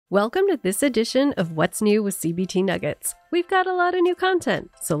Welcome to this edition of What's New with CBT Nuggets. We've got a lot of new content,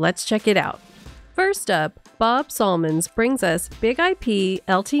 so let's check it out. First up, Bob Solomons brings us Big IP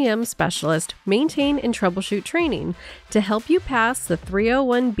LTM Specialist Maintain and Troubleshoot Training to help you pass the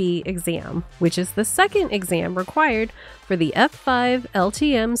 301B exam, which is the second exam required for the F5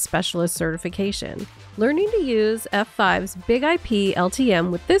 LTM Specialist certification. Learning to use F5's Big IP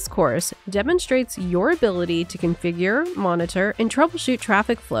LTM with this course demonstrates your ability to configure, monitor, and troubleshoot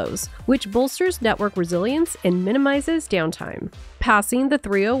traffic flows, which bolsters network resilience and minimizes downtime. Passing the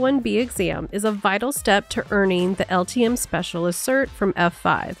 301B exam is a vital step to earning the LTM Specialist cert from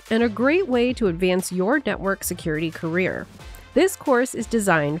F5 and a great way to advance your network security career. This course is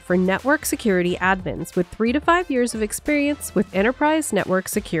designed for network security admins with 3 to 5 years of experience with enterprise network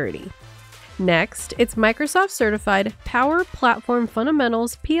security. Next, it's Microsoft Certified Power Platform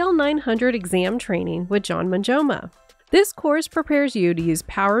Fundamentals PL900 exam training with John Manjoma. This course prepares you to use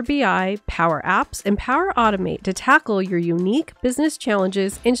Power BI, Power Apps, and Power Automate to tackle your unique business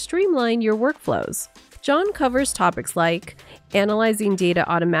challenges and streamline your workflows. John covers topics like analyzing data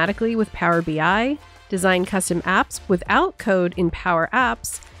automatically with Power BI, design custom apps without code in Power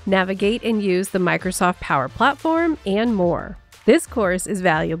Apps, navigate and use the Microsoft Power Platform, and more. This course is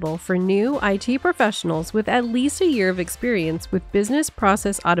valuable for new IT professionals with at least a year of experience with business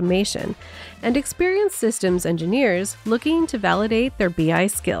process automation and experienced systems engineers looking to validate their BI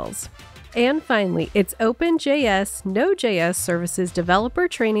skills. And finally, it's OpenJS Node.js Services Developer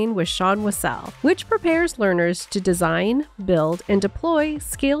Training with Sean Wassell, which prepares learners to design, build, and deploy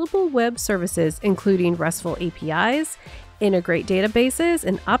scalable web services including RESTful APIs, integrate databases,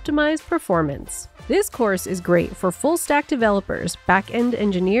 and optimize performance. This course is great for full-stack developers, back-end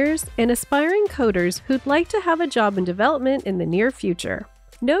engineers, and aspiring coders who'd like to have a job in development in the near future.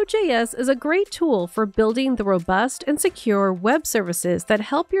 Node.js is a great tool for building the robust and secure web services that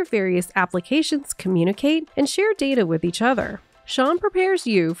help your various applications communicate and share data with each other. Sean prepares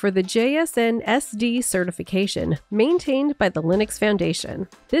you for the JSN SD certification, maintained by the Linux Foundation.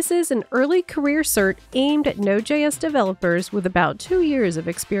 This is an early career cert aimed at Node.js developers with about 2 years of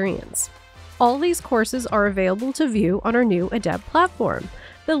experience. All these courses are available to view on our new Adept platform.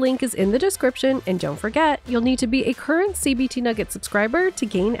 The link is in the description, and don't forget, you'll need to be a current CBT Nugget subscriber to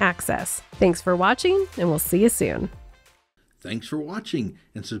gain access. Thanks for watching, and we'll see you soon. Thanks for watching,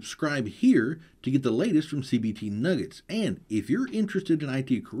 and subscribe here to get the latest from CBT Nuggets. And if you're interested in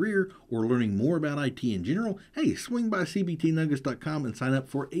IT career or learning more about IT in general, hey, swing by cbtnuggets.com and sign up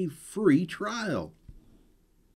for a free trial.